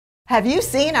Have you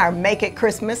seen our Make It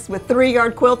Christmas with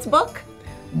 3-Yard Quilts book?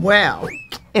 Well,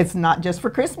 it's not just for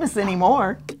Christmas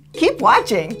anymore. Keep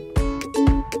watching.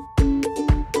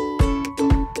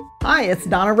 Hi, it's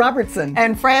Donna Robertson.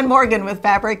 And Fran Morgan with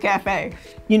Fabric Cafe.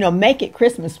 You know, Make It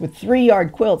Christmas with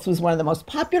 3-Yard Quilts was one of the most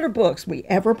popular books we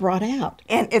ever brought out.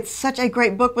 And it's such a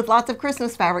great book with lots of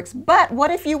Christmas fabrics. But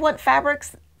what if you want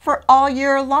fabrics for all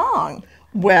year long?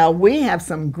 Well, we have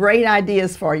some great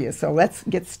ideas for you, so let's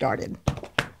get started.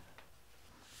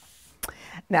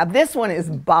 Now this one is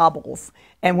Baubles,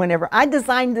 and whenever I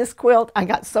designed this quilt, I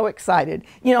got so excited.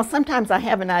 You know, sometimes I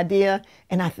have an idea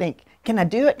and I think, can I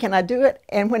do it? Can I do it?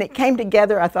 And when it came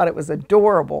together, I thought it was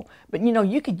adorable. But you know,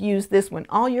 you could use this one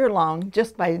all year long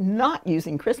just by not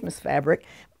using Christmas fabric,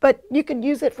 but you could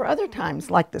use it for other times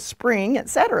like the spring,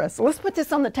 etc. So let's put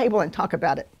this on the table and talk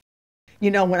about it. You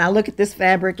know, when I look at this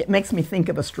fabric, it makes me think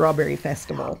of a strawberry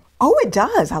festival. Oh, it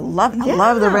does. I love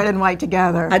the red and white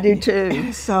together. I do too.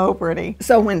 It's so pretty.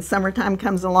 So when summertime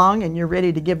comes along and you're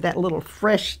ready to give that little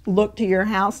fresh look to your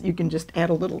house, you can just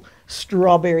add a little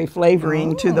strawberry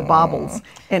flavoring to the baubles,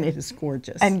 and it is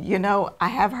gorgeous. And you know, I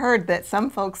have heard that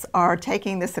some folks are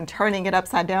taking this and turning it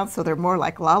upside down so they're more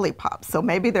like lollipops. So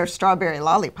maybe they're strawberry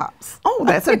lollipops. Oh,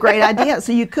 that's a great idea.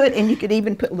 So you could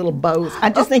even put little bows. I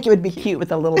just think it would be cute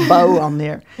with a little bow on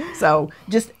there. So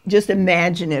just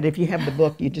imagine it. If you have the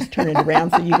book, you just turn it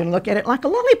around so you can look at it like a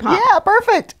lollipop. Yeah,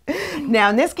 perfect. Now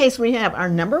in this case we have our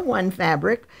 #1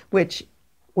 fabric, which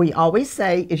we always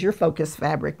say is your focus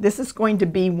fabric. This is going to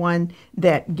be one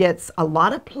that gets a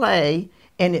lot of play,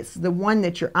 and it's the one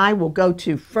that your eye will go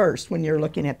to first when you're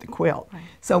looking at the quilt. Right.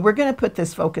 So we're going to put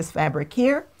this focus fabric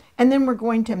here, and then we're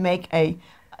going to make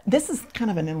this is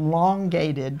kind of an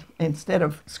elongated, instead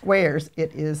of squares,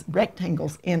 it is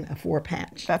rectangles in a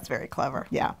 4-patch. That's very clever.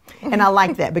 Yeah, and I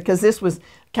like that because this was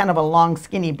kind of a long,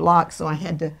 skinny block, so I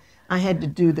had to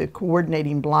do the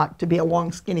coordinating block to be a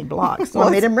long, skinny block, so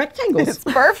I made them rectangles. It's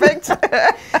perfect.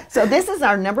 So this is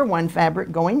our #1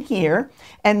 fabric going here,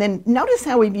 and then notice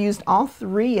how we've used all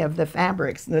 3 of the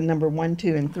fabrics, the #1,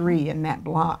 2, and 3 in that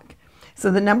block. So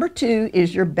the #2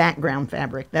 is your background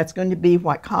fabric. That's going to be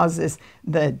what causes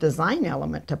the design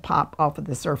element to pop off of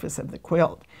the surface of the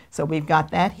quilt. So we've got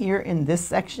that here in this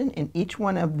section, in each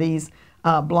one of these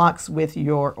blocks with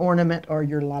your ornament or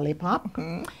your lollipop.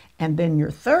 Mm-hmm. And then your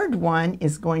 3rd one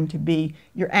is going to be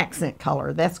your accent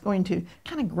color. That's going to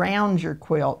kind of ground your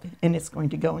quilt, and it's going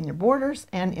to go in your borders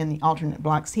and in the alternate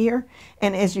blocks here.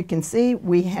 And as you can see,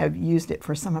 we have used it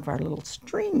for some of our little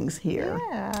strings here.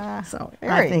 Yeah. So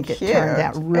I think it turned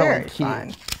out really cute.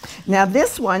 Fun. Now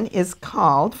this one is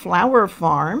called Flower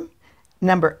Farm,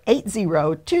 number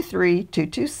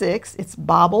 8023226. It's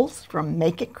Baubles from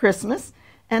Make It Christmas,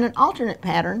 and an alternate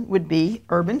pattern would be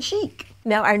Urban Chic.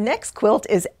 Now our next quilt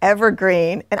is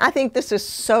Evergreen, and I think this is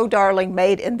so darling,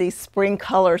 made in these spring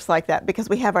colors like that, because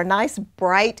we have our nice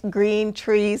bright green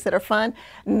trees that are fun,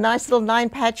 nice little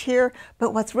 9-patch here,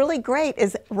 but what's really great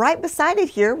is right beside it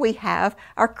here we have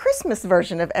our Christmas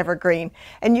version of Evergreen,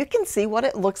 and you can see what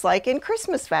it looks like in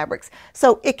Christmas fabrics.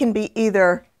 So it can be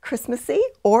either Christmassy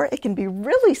or it can be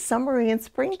really summery in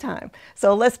springtime.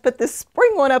 So let's put this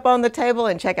spring one up on the table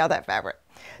and check out that fabric.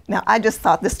 Now, I just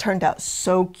thought this turned out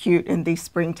so cute in these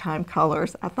springtime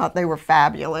colors. I thought they were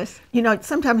fabulous. You know,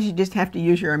 sometimes you just have to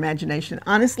use your imagination.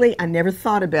 Honestly, I never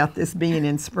thought about this being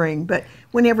in spring, but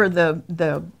whenever the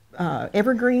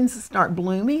evergreens start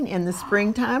blooming in the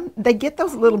springtime, they get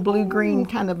those little blue-green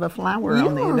kind of a flower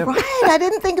on there. Right. I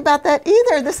didn't think about that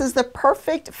either. This is the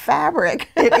perfect fabric.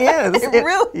 It is. It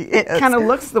really is. It kind of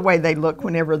looks the way they look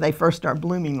whenever they first start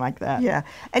blooming like that. Yeah.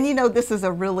 And you know, this is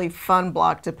a really fun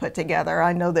block to put together.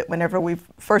 I know that whenever we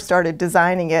first started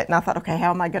designing it, and I thought, okay, how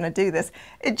am I going to do this?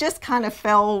 It just kind of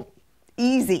fell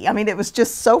easy. I mean, it was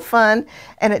just so fun,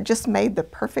 and it just made the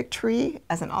perfect tree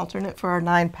as an alternate for our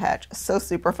 9-patch. So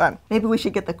super fun. Maybe we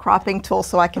should get the cropping tool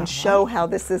so I can show how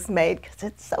this is made, because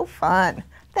it's so fun.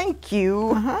 Thank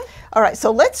you. All right,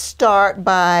 so let's start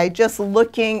by just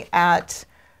looking at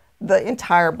the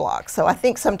entire block. So I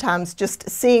think sometimes just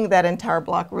seeing that entire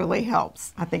block really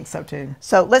helps. I think so too.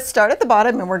 So let's start at the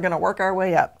bottom, and we're going to work our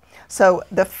way up. So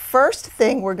the first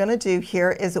thing we're going to do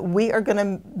here is we are going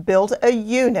to build a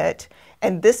unit,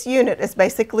 and this unit is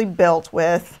basically built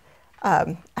with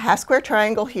a half-square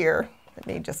triangle here. Let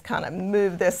me just kind of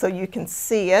move this so you can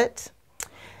see it.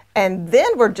 And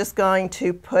then we're just going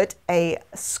to put a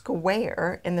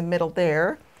square in the middle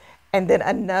there, and then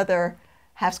another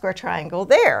half-square triangle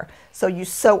there. So you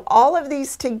sew all of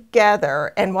these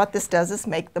together, and what this does is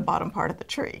make the bottom part of the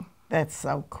tree. That's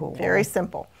so cool. Very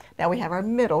simple. Now we have our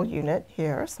middle unit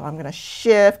here, so I'm going to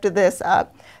shift this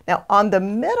up. Now on the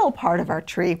middle part of our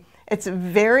tree, It's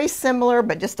very similar,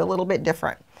 but just a little bit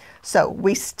different. So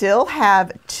we still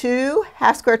have 2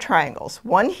 half square triangles,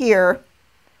 one here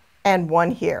and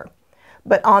one here.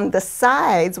 But on the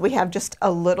sides, we have just a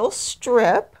little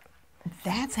strip.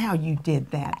 That's how you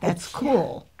did that. That's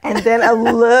cool. And then a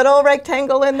little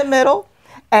rectangle in the middle,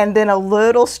 and then a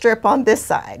little strip on this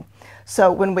side.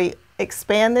 So when we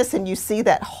expand this and you see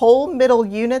that whole middle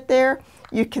unit there,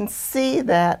 you can see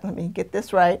that, let me get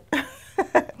this right.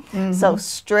 So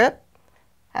strip,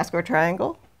 half square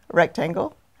triangle,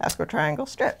 rectangle, half square triangle,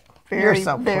 strip. Very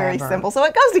simple. So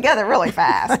it goes together really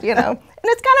fast, you know. And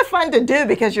it's kind of fun to do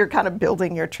because you're kind of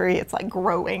building your tree. It's like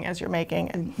growing as you're making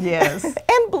it. Yes.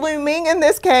 And blooming in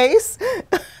this case.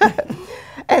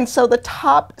 And so the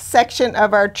top section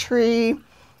of our tree,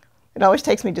 it always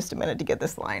takes me just a minute to get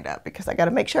this lined up because I got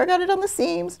to make sure I got it on the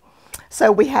seams. So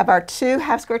we have our 2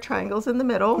 half square triangles in the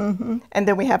middle, and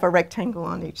then we have a rectangle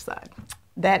on each side.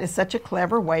 That is such a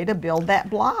clever way to build that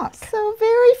block. So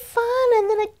very fun, and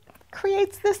then it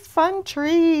creates this fun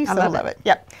tree. So I love it.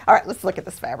 Yep. All right, let's look at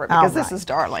this fabric because this is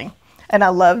darling. And I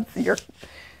love your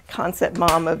concept,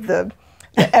 Mom, of the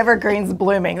evergreens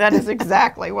blooming. That is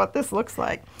exactly what this looks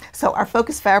like. So our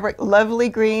focus fabric, lovely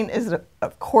green, is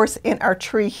of course in our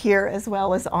tree here as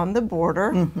well as on the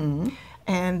border.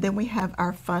 And then we have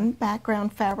our fun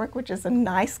background fabric, which is a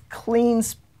nice, clean,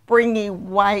 springy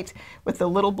white with the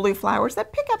little blue flowers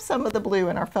that pick up some of the blue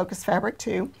in our focus fabric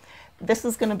too. This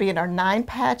is going to be in our 9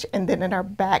 patch and then in our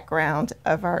background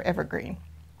of our evergreen.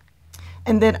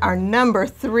 And then our number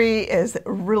 3 is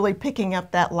really picking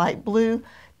up that light blue.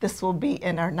 This will be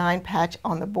in our 9 patch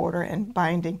on the border and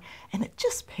binding, and it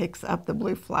just picks up the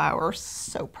blue flowers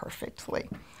so perfectly.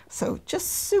 So just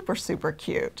super, super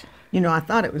cute. You know, I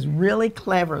thought it was really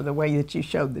clever the way that you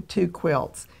showed the 2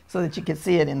 quilts so that you could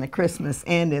see it in the Christmas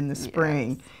and in the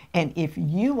spring. Yes. And if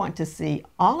you want to see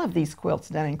all of these quilts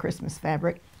done in Christmas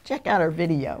fabric, check out our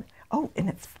video. Oh,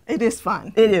 and it is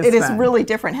fun. It is fun. Really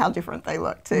different how different they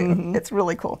look too. It's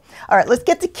really cool. All right, let's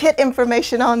get the kit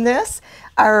information on this.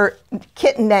 Our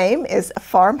kit name is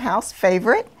Farmhouse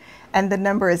Favorite, and the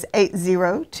number is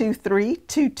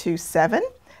 8023227.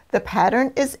 The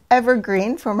pattern is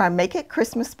Evergreen from our Make It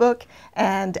Christmas book,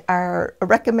 and our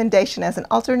recommendation as an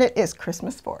alternate is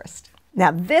Christmas Forest.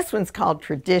 Now this one's called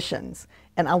Traditions,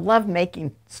 and I love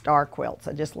making star quilts.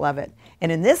 I just love it.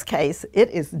 And in this case, it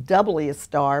is doubly a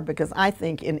star because I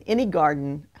think in any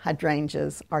garden,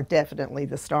 hydrangeas are definitely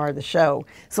the star of the show.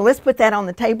 So let's put that on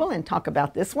the table and talk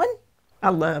about this one. I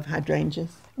love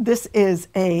hydrangeas. This is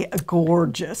a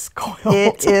gorgeous quilt.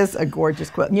 It is a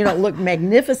gorgeous quilt. You know, look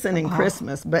magnificent in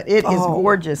Christmas, but it is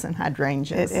gorgeous in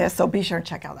hydrangeas. It is. So be sure and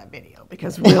check out that video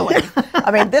because really, I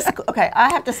mean, okay, I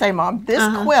have to say, Mom, this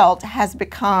quilt has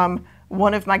become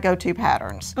one of my go-to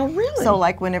patterns. Oh, really? So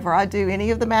like whenever I do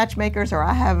any of the matchmakers or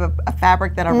I have a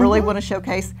fabric that I really want to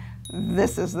showcase,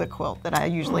 this is the quilt that I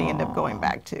usually end up going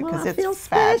back to because it's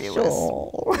fabulous.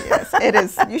 Yes, it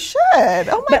is. You should.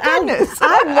 Oh my goodness.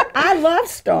 I love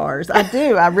stars. I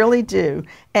do. I really do.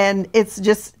 And it's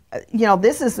just, you know,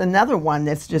 this is another one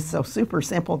that's just so super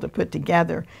simple to put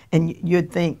together. And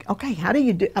you'd think, okay, how do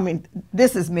you do? I mean,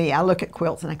 this is me. I look at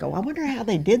quilts and I go, I wonder how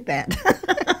they did that.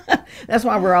 That's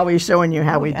why we're always showing you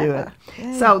how we do it.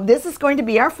 Yeah. So this is going to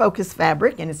be our focus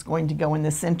fabric, and it's going to go in the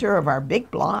center of our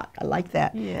big block. I like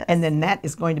that. Yes. And then that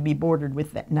is going to be bordered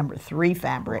with that number 3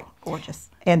 fabric. Oh, gorgeous.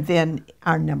 And then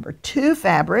our number 2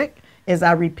 fabric, as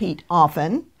I repeat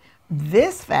often,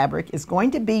 this fabric is going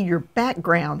to be your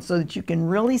background so that you can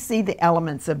really see the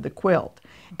elements of the quilt.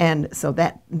 And so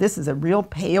this is a real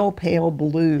pale, pale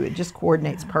blue. It just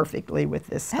coordinates perfectly with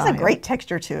this style. It has a great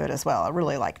texture to it as well. I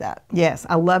really like that. Yes,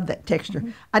 I love that texture.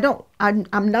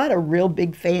 I'm not a real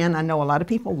big fan. I know a lot of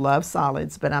people love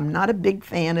solids, but I'm not a big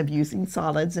fan of using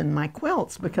solids in my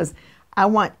quilts because I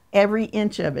want every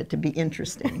inch of it to be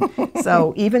interesting.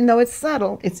 So even though it's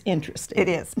subtle, it's interesting. It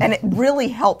is. And it really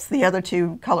helps the other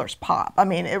 2 colors pop. I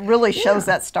mean, it really shows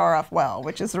that star off well,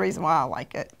 which is the reason why I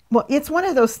like it. Well, it's one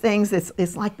of those things that's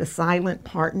it's like the silent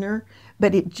partner,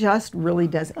 but it just really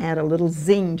does add a little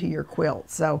zing to your quilt.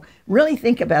 So really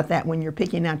think about that when you're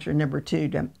picking out your number 2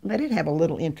 to let it have a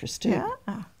little interest too. Yeah.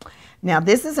 Now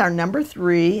this is our number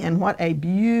 3, and what a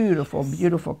beautiful,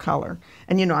 beautiful color.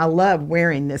 And you know, I love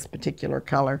wearing this particular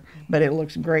color, but it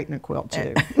looks great in a quilt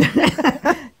too.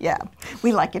 Yeah,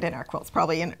 we like it in our quilts,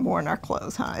 probably more in our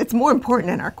clothes, huh? It's more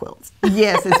important in our quilts.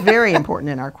 Yes, it's very important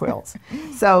in our quilts.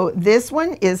 So this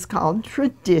one is called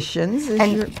Traditions.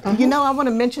 And you know, I want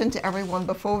to mention to everyone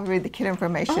before we read the kit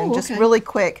information, just really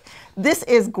quick, this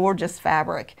is gorgeous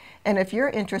fabric. And if you're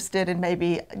interested in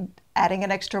maybe adding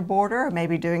an extra border or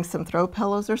maybe doing some throw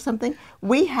pillows or something,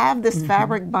 we have this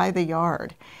fabric by the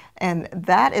yard. And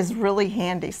that is really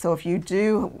handy. So if you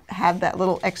do have that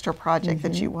little extra project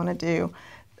that you want to do,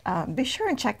 be sure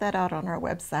and check that out on our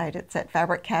website. It's at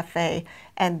Fabric Cafe,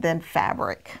 and then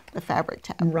fabric, the fabric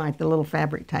tab. Right, the little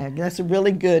fabric tag. That's a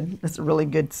really good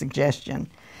suggestion.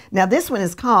 Now this one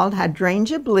is called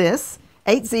Hydrangea Bliss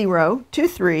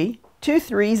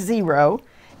 8023230,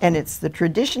 and it's the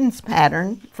Traditions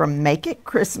pattern from Make It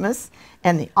Christmas,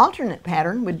 and the alternate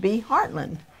pattern would be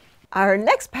Heartland. Our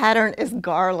next pattern is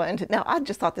Garland. Now, I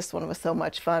just thought this one was so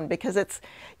much fun because it's,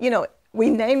 we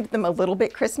named them a little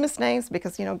bit Christmas names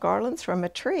because, garland's from a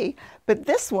tree. But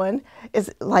this one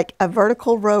is like a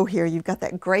vertical row here. You've got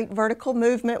that great vertical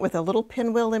movement with a little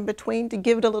pinwheel in between to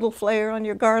give it a little flair on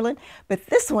your garland. But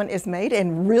this one is made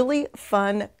in really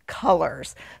fun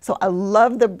colors. So I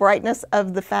love the brightness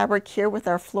of the fabric here with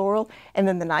our floral, and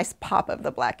then the nice pop of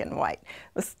the black and white.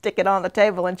 Let's stick it on the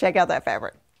table and check out that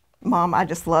fabric. Mom, I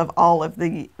just love all of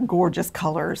the gorgeous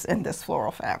colors in this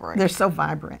floral fabric. They're so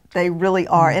vibrant. They really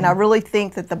are. And I really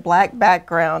think that the black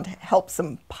background helps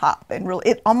them pop. And really,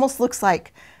 it almost looks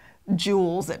like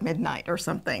jewels at midnight or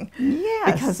something.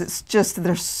 Yes. Because it's just,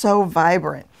 they're so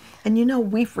vibrant.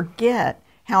 And we forget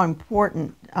how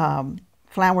important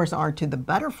flowers are to the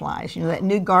butterflies. That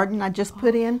new garden I just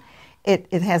put in,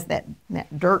 it has that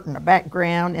dirt in the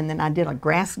background, and then I did a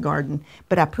grass garden,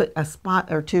 but I put a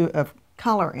spot or two of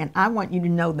color, and I want you to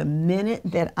know the minute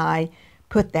that I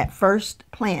put that first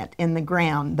plant in the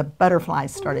ground, the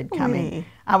butterflies started coming.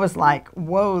 I was like,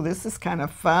 whoa, this is kind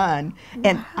of fun.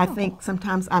 And I think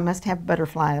sometimes I must have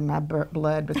butterfly in my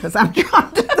blood because I'm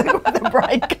drawn to the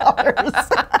bright colors.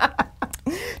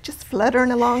 Just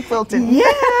fluttering along quilting.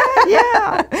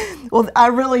 Yeah. Well, I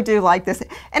really do like this.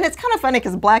 And it's kind of funny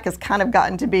because black has kind of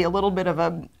gotten to be a little bit of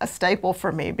a staple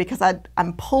for me because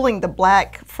I'm pulling the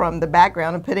black from the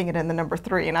background and putting it in the number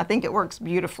 3. And I think it works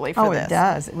beautifully for this. Oh, it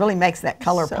does. It really makes that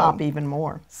color pop even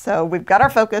more. So we've got our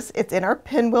focus. It's in our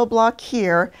pinwheel block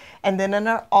here and then in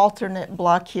our alternate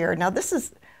block here. Now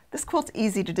this quilt's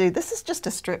easy to do. This is just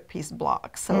a strip piece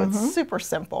block. So it's super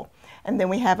simple. And then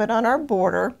we have it on our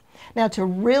border. Now to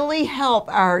really help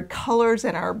our colors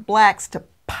and our blacks to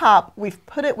pop, we've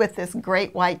put it with this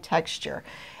great white texture.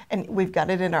 And we've got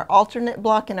it in our alternate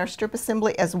block in our strip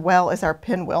assembly as well as our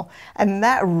pinwheel. And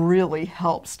that really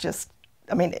helps you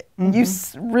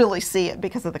really see it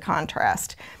because of the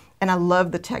contrast. And I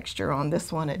love the texture on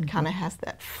this one. It kind of has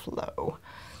that flow.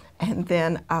 And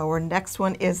then our next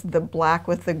one is the black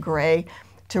with the gray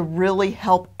to really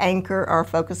help anchor our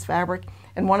focus fabric.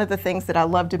 And one of the things that I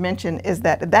love to mention is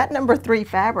that number 3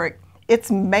 fabric,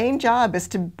 its main job is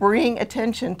to bring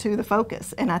attention to the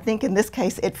focus. And I think in this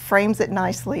case, it frames it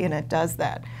nicely and it does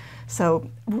that. So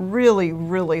really,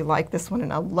 really like this one,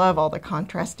 and I love all the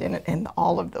contrast in it and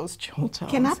all of those jewel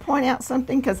tones. Can I point out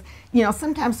something? Because,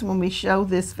 sometimes when we show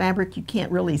this fabric, you can't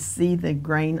really see the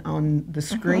grain on the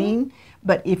screen.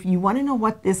 But if you want to know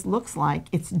what this looks like,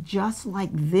 it's just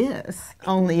like this,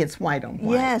 only it's white on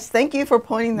white. Yes, thank you for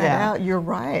pointing that out. You're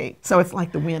right. So it's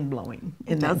like the wind blowing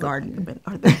in that garden.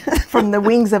 From the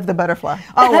wings of the butterfly.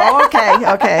 Oh, okay.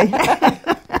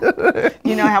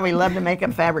 You know how we love to make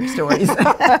up fabric stories.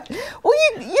 Well,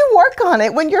 you work on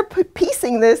it. When you're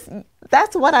piecing this,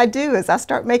 that's what I do, is I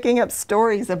start making up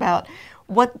stories about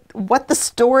what the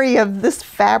story of this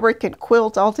fabric and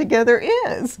quilt altogether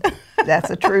is.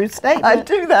 That's a true statement. I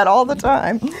do that all the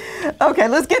time. Okay,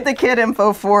 let's get the kit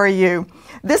info for you.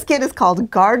 This kit is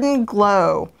called Garden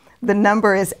Glow. The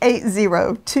number is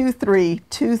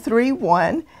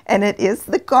 8023231, and it is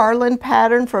the garland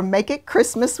pattern from Make It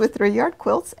Christmas with 3-yard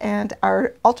quilts, and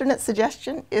our alternate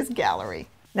suggestion is Gallery.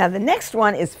 Now the next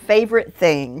one is Favorite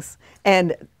Things,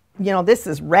 and this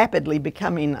is rapidly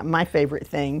becoming my favorite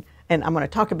thing, and I'm going to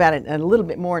talk about it a little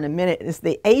bit more in a minute, is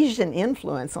the Asian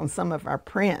influence on some of our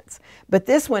prints. But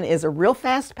this one is a real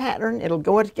fast pattern. It'll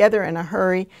go together in a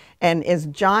hurry, and as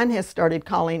John has started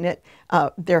calling it,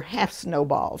 they're half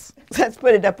snowballs. So let's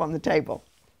put it up on the table.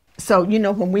 So,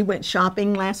 when we went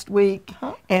shopping last week,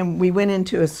 and we went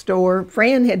into a store,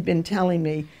 Fran had been telling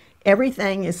me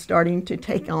everything is starting to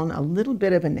take on a little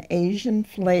bit of an Asian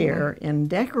flair in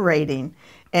decorating,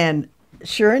 and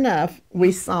sure enough,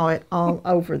 we saw it all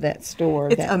over that store.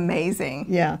 It's amazing.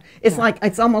 Yeah.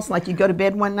 It's almost like you go to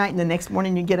bed one night and the next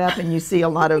morning you get up and you see a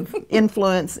lot of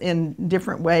influence in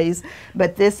different ways.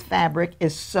 But this fabric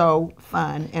is so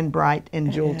fun and bright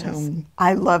and jewel tone.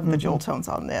 I love the jewel tones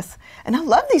on this. And I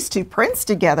love these two prints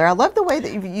together. I love the way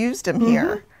that you've used them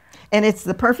here. And it's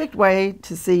the perfect way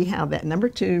to see how that number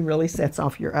 2 really sets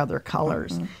off your other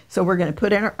colors. So we're going to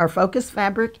put in our focus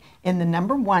fabric in the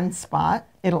number 1 spot.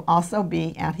 It'll also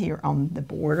be out here on the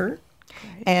border.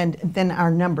 And then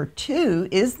our number 2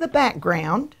 is the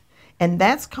background. and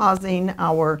that's causing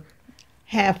our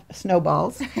half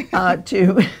snowballs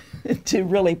to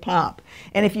really pop.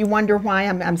 And if you wonder why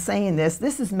I'm saying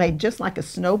this is made just like a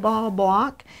snowball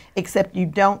block, except you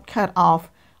don't cut off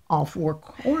all four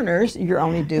corners. You're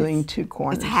only doing two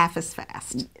corners. It's half as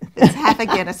fast. It's half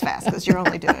again as fast because you're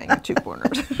only doing two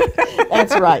corners.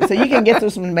 That's right. So you can get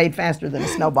this one made faster than a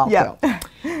snowball quilt.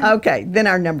 Okay, then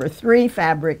our number 3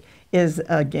 fabric is,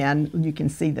 again, you can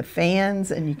see the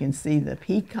fans and you can see the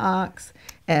peacocks,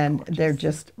 and they're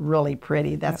just really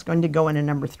pretty. That's going to go in a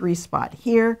number 3 spot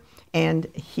here and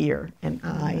here, and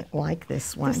I like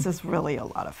this one. This is really a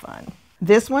lot of fun.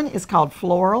 This one is called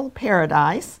Floral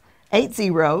Paradise,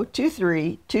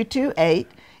 8023228.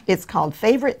 It's called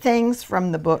Favorite Things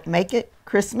from the book Make It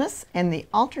Christmas, and the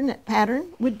alternate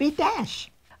pattern would be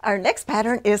Dash. Our next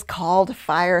pattern is called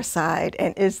Fireside,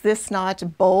 and is this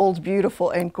not bold,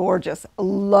 beautiful, and gorgeous?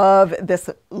 Love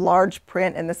this large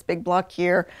print and this big block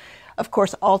here. Of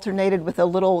course, alternated with a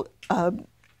little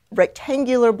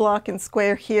rectangular block and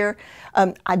square here.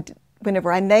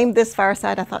 Whenever I named this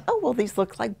Fireside, I thought, oh, well, these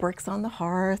look like bricks on the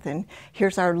hearth, and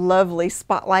here's our lovely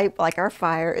spotlight, like our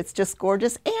fire. It's just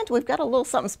gorgeous, and we've got a little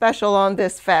something special on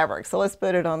this fabric, so let's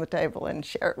put it on the table and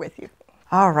share it with you.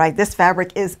 All right, this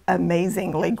fabric is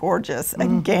amazingly gorgeous.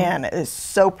 Again, it is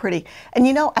so pretty. And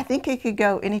you know, I think it could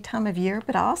go any time of year,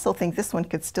 but I also think this one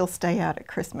could still stay out at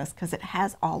Christmas because it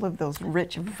has all of those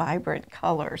rich, vibrant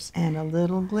colors. And a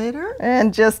little glitter.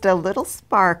 And just a little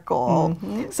sparkle.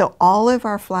 So all of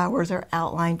our flowers are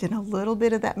outlined in a little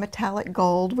bit of that metallic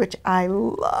gold, which I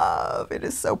love. It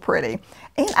is so pretty.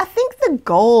 And I think the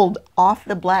gold off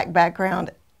the black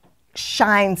background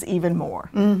shines even more.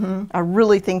 I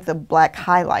really think the black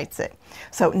highlights it.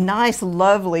 So nice,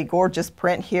 lovely, gorgeous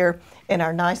print here in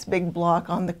our nice big block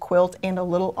on the quilt and a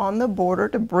little on the border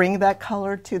to bring that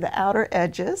color to the outer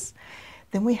edges.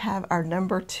 Then we have our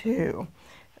number 2.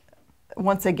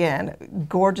 Once again,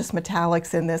 gorgeous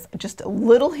metallics in this, just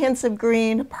little hints of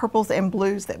green, purples and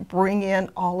blues that bring in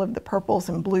all of the purples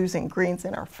and blues and greens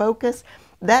in our focus.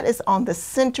 That is on the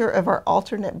center of our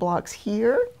alternate blocks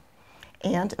here.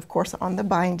 And of course on the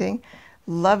binding.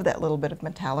 Love that little bit of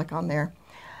metallic on there.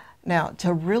 Now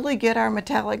to really get our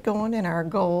metallic going in our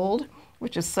gold,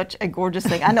 which is such a gorgeous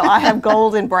thing. I know I have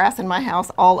gold and brass in my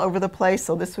house all over the place,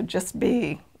 so this would just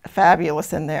be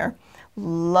fabulous in there.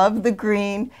 Love the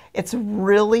green. It's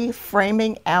really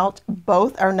framing out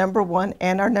both our number 1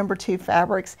 and our number 2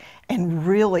 fabrics and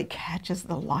really catches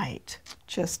the light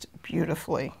just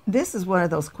beautifully. This is one of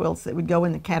those quilts that would go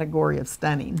in the category of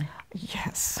stunning.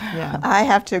 Yes, yeah. I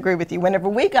have to agree with you. Whenever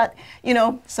we got, you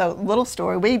know, so little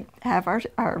story, we have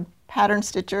our pattern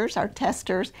stitchers, our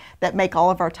testers that make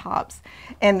all of our tops.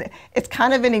 And it's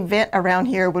kind of an event around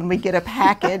here when we get a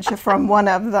package from one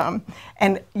of them.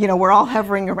 And, you know, we're all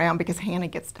hovering around because Hannah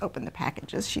gets to open the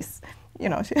packages. She's, you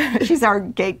know, she's our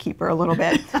gatekeeper a little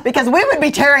bit because we would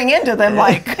be tearing into them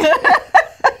like.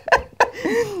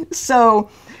 So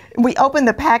we open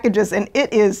the packages and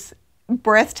it is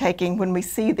breathtaking when we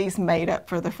see these made up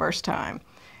for the first time.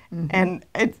 And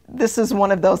this is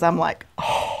one of those I'm like,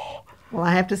 oh. Well,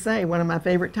 I have to say, one of my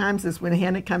favorite times is when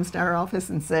Hannah comes to our office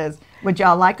and says, would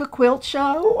y'all like a quilt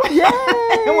show? Yay!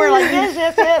 And we're like,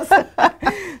 yes, yes,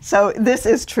 yes. So this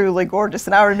is truly gorgeous.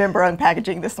 And I remember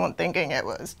unpackaging this one thinking it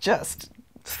was just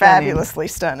fabulously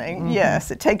stunning.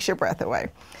 Yes, it takes your breath away.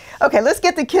 Okay, let's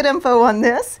get the kit info on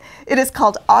this. It is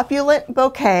called Opulent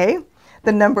Bouquet.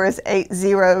 The number is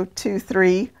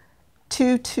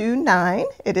 8023229.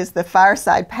 It is the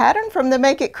Fireside pattern from the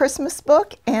Make It Christmas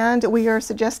book, and we are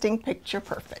suggesting Picture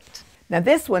Perfect. Now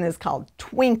this one is called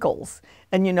Twinkles.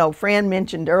 And you know, Fran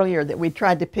mentioned earlier that we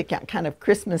tried to pick out kind of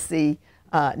Christmassy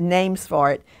names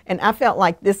for it. And I felt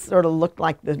like this sort of looked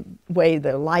like the way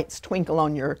the lights twinkle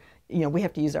on your, you know, we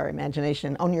have to use our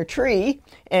imagination, on your tree.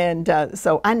 And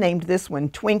so I named this one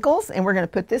Twinkles, and we're going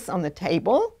to put this on the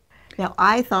table. Now,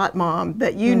 I thought, Mom,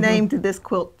 that you named this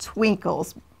quilt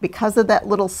Twinkles because of that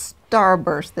little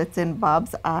starburst that's in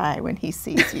Bob's eye when he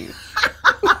sees you.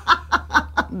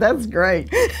 That's great.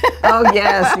 Oh,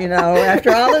 yes, you know,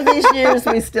 after all of these years,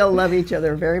 we still love each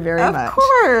other very, very much. Of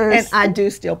course. And I do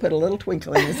still put a little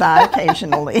twinkle in his eye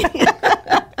occasionally.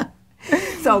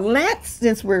 So let's,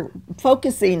 since we're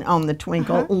focusing on the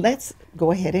twinkle, let's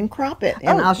go ahead and crop it.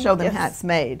 And I'll show them how it's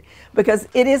made. Because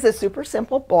it is a super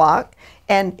simple block,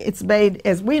 and it's made,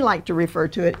 as we like to refer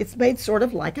to it, it's made sort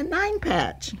of like a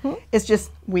 9-patch. It's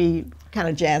just, we kind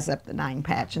of jazz up the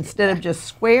 9-patch. Instead of just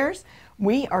squares,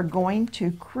 we are going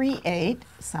to create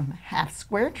some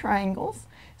half-square triangles.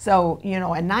 So, you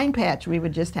know, a 9-patch, we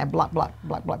would just have block, block,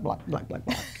 block, block, block, block, block,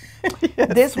 block.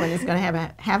 This one is going to have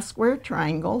a half-square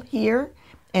triangle here,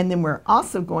 And then we're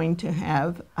also going to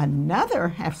have another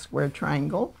half square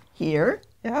triangle here.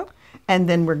 Yep. And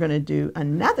then we're going to do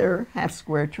another half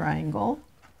square triangle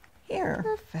here.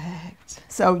 Perfect.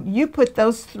 So you put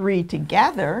those three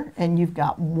together and you've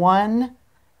got one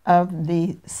of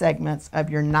the segments of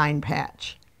your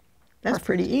 9-patch. That's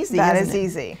pretty easy, That isn't is it?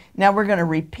 easy. Now we're going to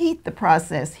repeat the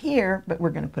process here, but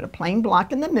we're going to put a plain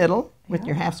block in the middle with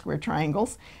your half square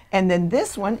triangles. And then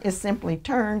this one is simply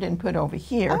turned and put over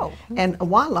here. Oh. And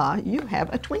voila, you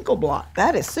have a twinkle block.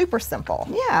 That is super simple.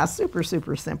 Yeah, super,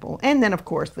 super simple. And then, of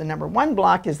course, the number 1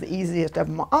 block is the easiest of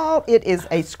them all. It is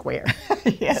a square.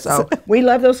 Yes. So we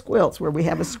love those quilts where we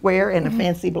have a square and a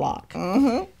fancy block.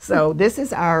 So this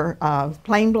is our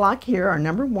plain block here, our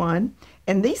number 1.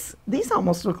 And these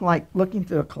almost look like looking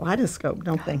through a kaleidoscope,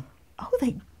 don't they? Oh,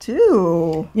 they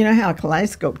do. You know how a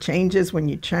kaleidoscope changes when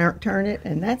you turn it?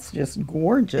 And that's just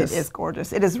gorgeous. It is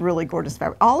gorgeous. It is really gorgeous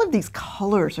fabric. All of these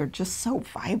colors are just so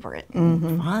vibrant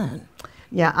and fun.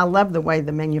 Yeah, I love the way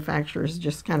the manufacturers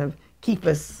just kind of keep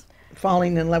us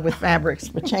falling in love with fabrics,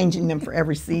 but changing them for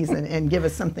every season and give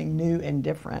us something new and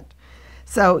different.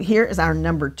 So here is our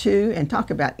number 2, and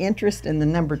talk about interest in the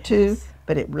number 2,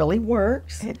 but it really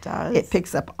works. It does. It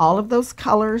picks up all of those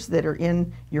colors that are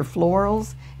in your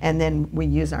florals, and then we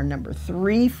use our number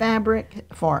 3 fabric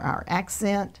for our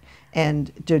accent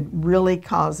and to really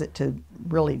cause it to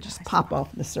really just pop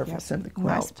off the surface of the quilt.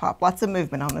 Nice pop. Lots of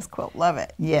movement on this quilt. Love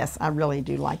it. Yes, I really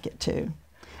do like it too.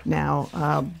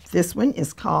 Now, this one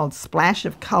is called Splash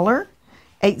of Color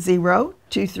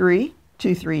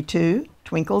 8023232.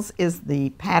 Twinkles is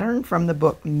the pattern from the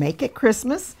book Make It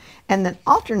Christmas, and the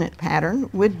alternate pattern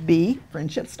would be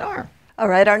Friendship Star. All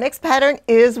right, our next pattern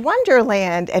is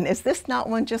Wonderland. And is this not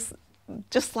one just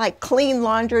like clean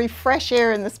laundry, fresh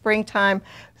air in the springtime?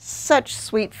 Such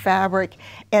sweet fabric,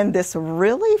 and this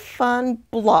really fun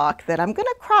block that I'm going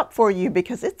to crop for you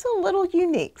because it's a little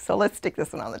unique. So let's stick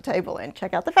this one on the table and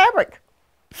check out the fabric.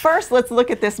 First, let's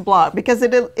look at this block because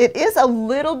it is a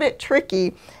little bit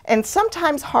tricky and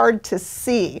sometimes hard to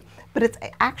see, but it's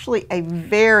actually a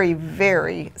very,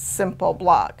 very simple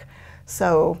block.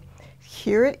 So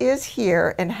here it is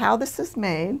here, and how this is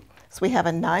made. So we have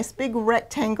a nice big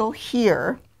rectangle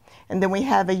here, and then we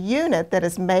have a unit that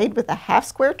is made with a half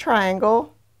square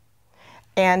triangle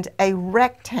and a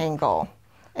rectangle.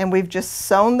 And we've just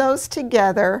sewn those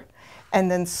together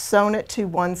and then sewn it to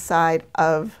one side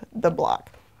of the block.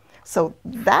 So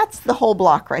that's the whole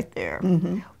block right there.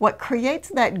 What creates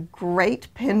that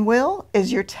great pinwheel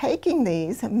is you're taking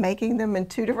these and making them in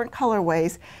 2 different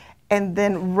colorways and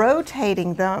then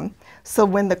rotating them. So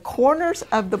when the corners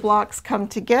of the blocks come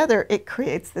together, it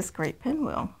creates this great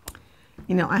pinwheel.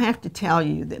 You know, I have to tell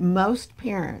you that most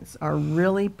parents are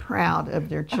really proud of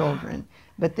their children,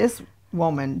 but this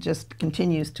woman just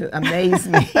continues to amaze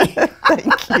me.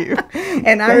 Thank you.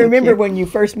 And I remember when you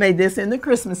first made this in the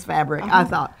Christmas fabric, I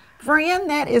thought, Fran,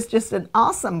 that is just an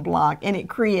awesome block, and it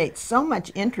creates so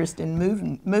much interest in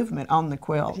movement on the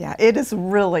quilt. Yeah, it is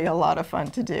really a lot of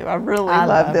fun to do. I really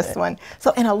love this one.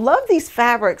 So, and I love these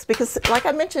fabrics because, like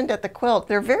I mentioned at the quilt,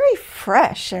 they're very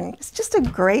fresh, and it's just a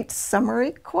great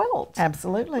summery quilt.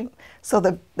 Absolutely. So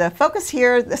the focus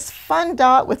here, this fun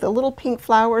dot with the little pink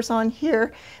flowers on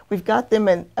here, we've got them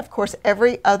in, of course,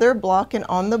 every other block and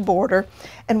on the border.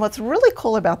 And what's really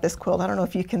cool about this quilt, I don't know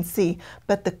if you can see,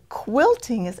 but the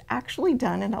quilting is actually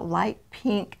done in a light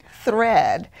pink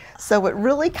thread. So it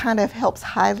really kind of helps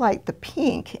highlight the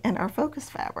pink in our focus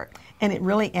fabric. And it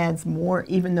really adds more,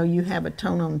 even though you have a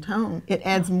tone on tone, it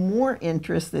adds more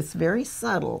interest that's very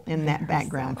subtle in that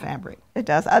background fabric. It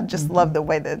does. I just love the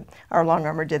way that our long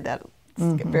armor did that.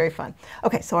 It's very fun.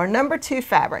 Okay, so our number 2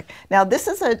 fabric. Now this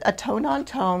is a tone on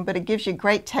tone, but it gives you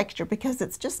great texture because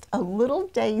it's just a little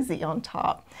daisy on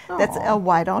top. That's a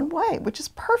white on white, which is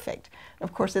perfect.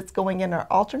 Of course, it's going in our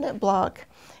alternate block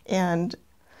and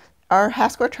our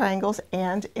half square triangles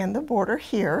and in the border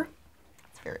here.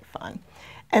 It's very fun.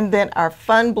 And then our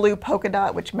fun blue polka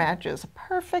dot, which matches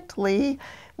perfectly,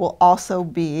 will also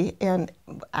be in,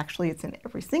 actually it's in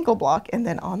every single block, and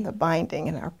then on the binding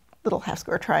in our little half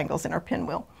square triangles in our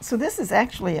pinwheel. So this is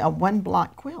actually a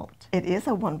 1-block quilt. It is a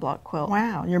 1-block quilt.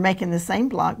 Wow, you're making the same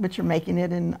block, but you're making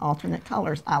it in alternate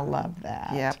colors. I love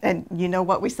that. Yeah, and you know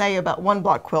what we say about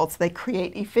 1-block quilts, they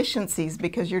create efficiencies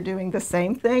because you're doing the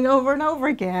same thing over and over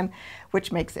again,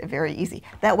 which makes it very easy.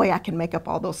 That way I can make up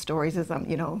all those stories as I'm,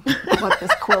 you know, what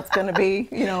this quilt's gonna be,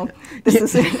 you know,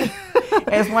 this is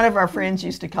As one of our friends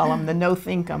used to call them, the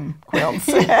no-think-em quilts.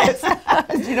 Yes.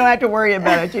 You don't have to worry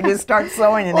about it. You just start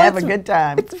sewing and have a good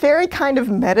time. It's very kind of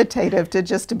meditative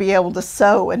to be able to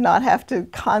sew and not have to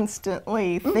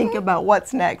constantly think about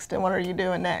what's next and what are you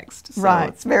doing next. So Right.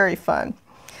 it's very fun.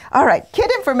 All right, kit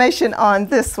information on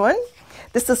this one.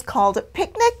 This is called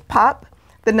Picnic Pop.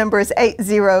 The number is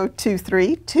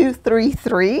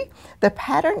 8023233. The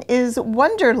pattern is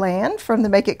Wonderland from the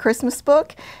Make It Christmas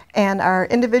book, and our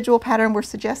individual pattern we're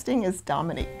suggesting is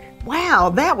Dominique. Wow,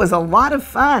 that was a lot of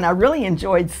fun. I really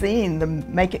enjoyed seeing the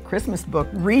Make It Christmas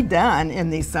book redone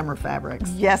in these summer fabrics.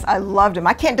 Yes, I loved them.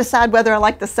 I can't decide whether I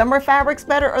like the summer fabrics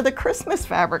better or the Christmas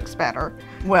fabrics better.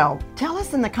 Well, tell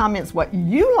us in the comments what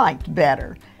you liked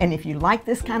better. And if you like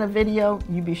this kind of video,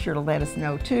 you be sure to let us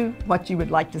know too what you would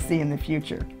like to see in the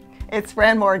future. It's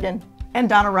Fran Morgan and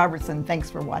Donna Robertson. Thanks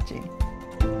for watching.